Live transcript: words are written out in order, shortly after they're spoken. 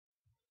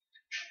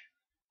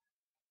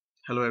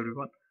Hello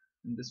everyone.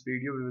 In this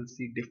video we will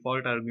see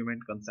default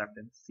argument concept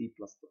in C++.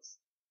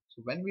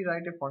 So when we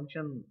write a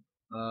function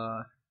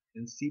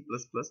in C++,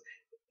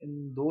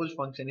 in those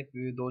function if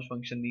those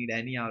function need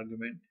any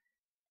argument,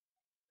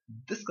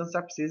 this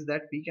concept says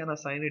that we can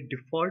assign a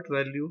default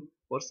value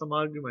for some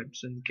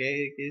arguments in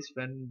case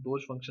when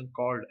those function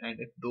called,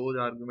 and if those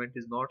argument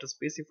is not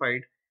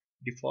specified,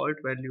 default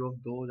value of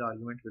those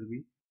argument will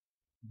be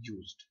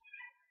used.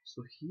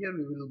 So here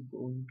we will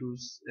going to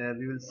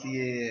we will see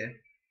a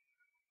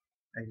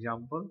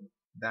example,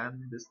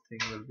 then this thing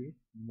will be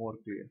more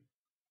clear.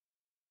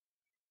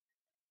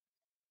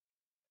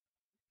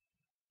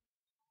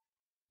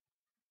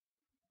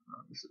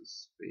 This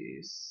is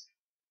space.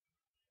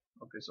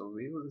 Okay, so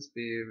we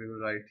will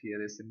write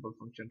here a simple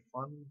function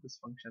fun. This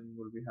function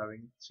will be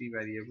having three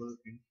variables,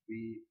 int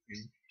b,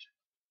 int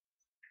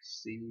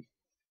c,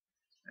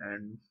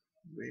 and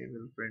we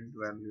will print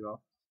value of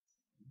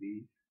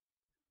the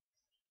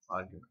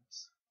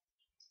arguments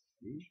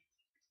b,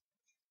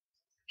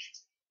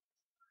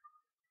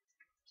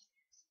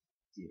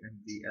 c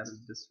and d, else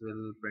this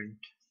will print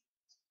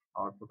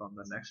output on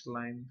the next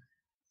line.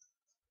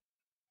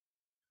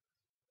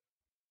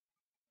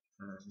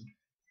 And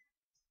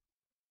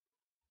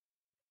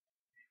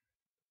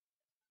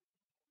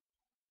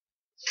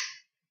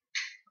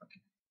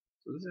okay,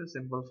 so this is a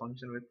simple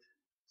function with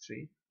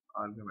three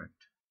argument.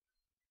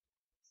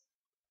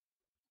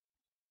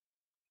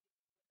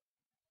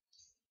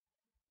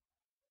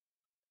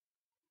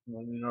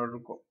 And in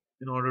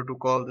order to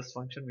call this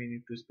function, we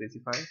need to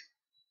specify,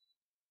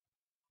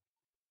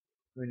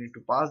 we need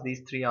to pass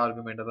these three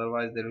arguments,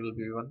 otherwise there will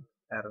be one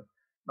error.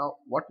 Now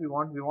what we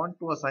want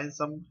to assign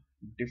some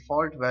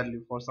default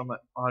value for some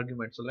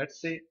argument. So let's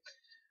say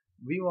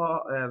we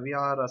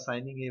are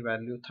assigning a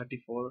value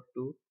 34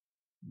 to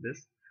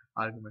this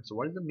argument. So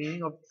what is the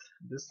meaning of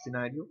this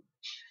scenario?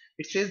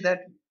 It says that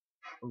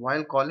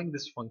while calling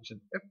this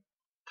function, if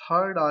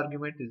third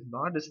argument is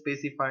not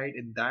specified,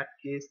 in that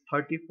case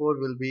 34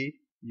 will be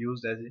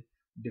used as a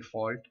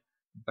default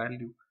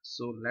value.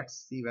 So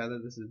let's see whether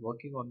this is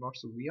working or not.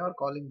 So we are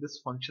calling this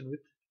function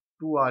with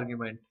two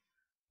argument.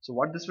 So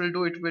what this will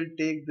do, it will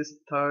take this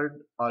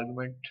third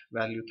argument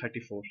value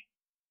 34.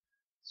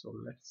 So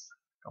let's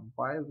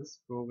compile this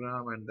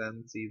program and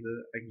then see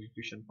the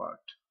execution part.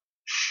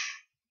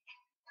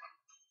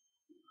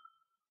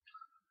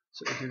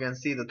 So if you can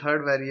see, the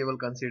third variable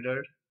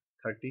considered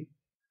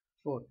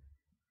 34,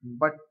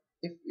 but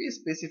if we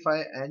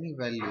specify any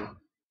value,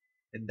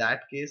 in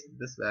that case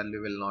this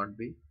value will not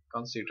be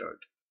considered.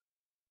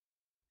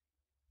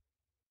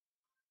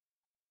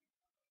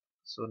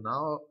 So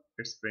now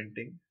it's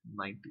printing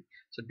 90.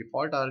 So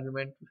default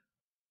argument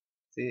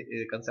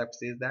concept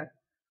says that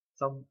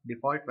some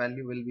default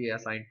value will be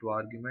assigned to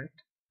argument,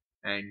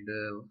 and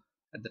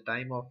at the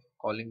time of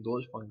calling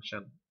those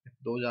function, if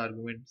those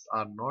arguments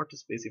are not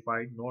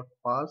specified, not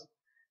passed,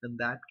 in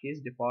that case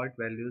default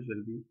values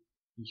will be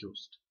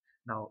used.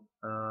 Now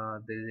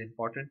there is an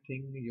important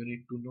thing you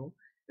need to know.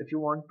 If you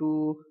want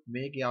to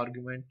make a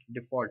argument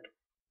default,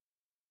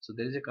 so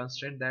there is a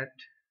constraint that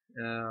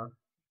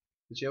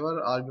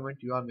whichever argument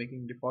you are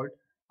making default,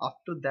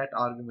 after that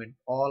argument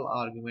all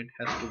argument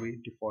has to be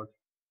default.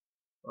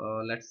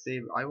 Let's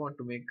say I want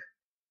to make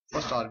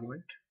first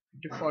argument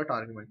default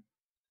argument,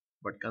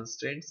 but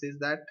constraint says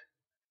that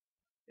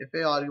if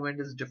a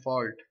argument is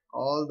default,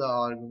 all the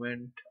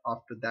argument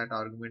after that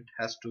argument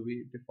has to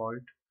be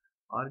default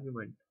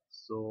argument.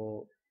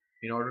 So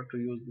in order to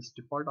use this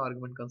default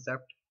argument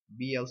concept,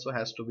 b also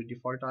has to be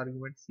default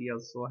argument, c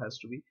also has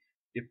to be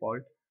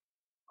default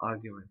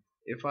argument.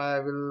 If I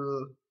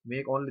will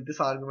make only this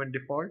argument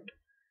default,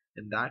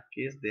 in that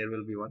case there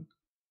will be one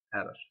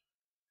error.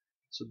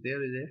 So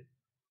there is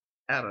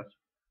a error.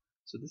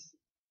 So this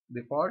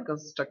default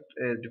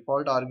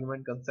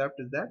argument concept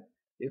is that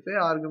if a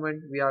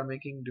argument we are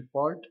making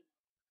default,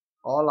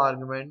 all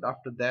argument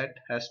after that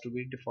has to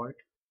be default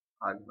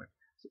argument.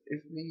 So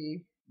if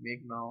we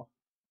make now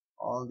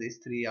all these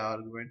three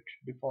argument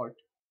default,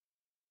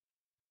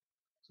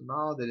 so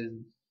now there is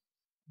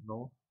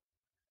no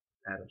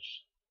error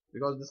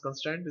because this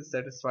constraint is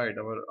satisfied.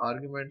 Our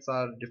arguments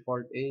are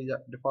default a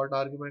default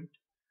argument,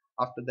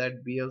 after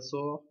that b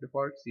also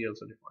default, c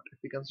also default. If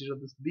we consider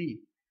this b,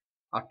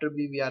 after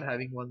b we are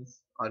having one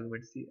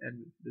argument c,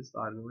 and this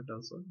argument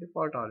also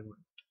default argument.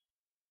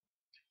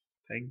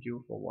 Thank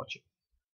you for watching.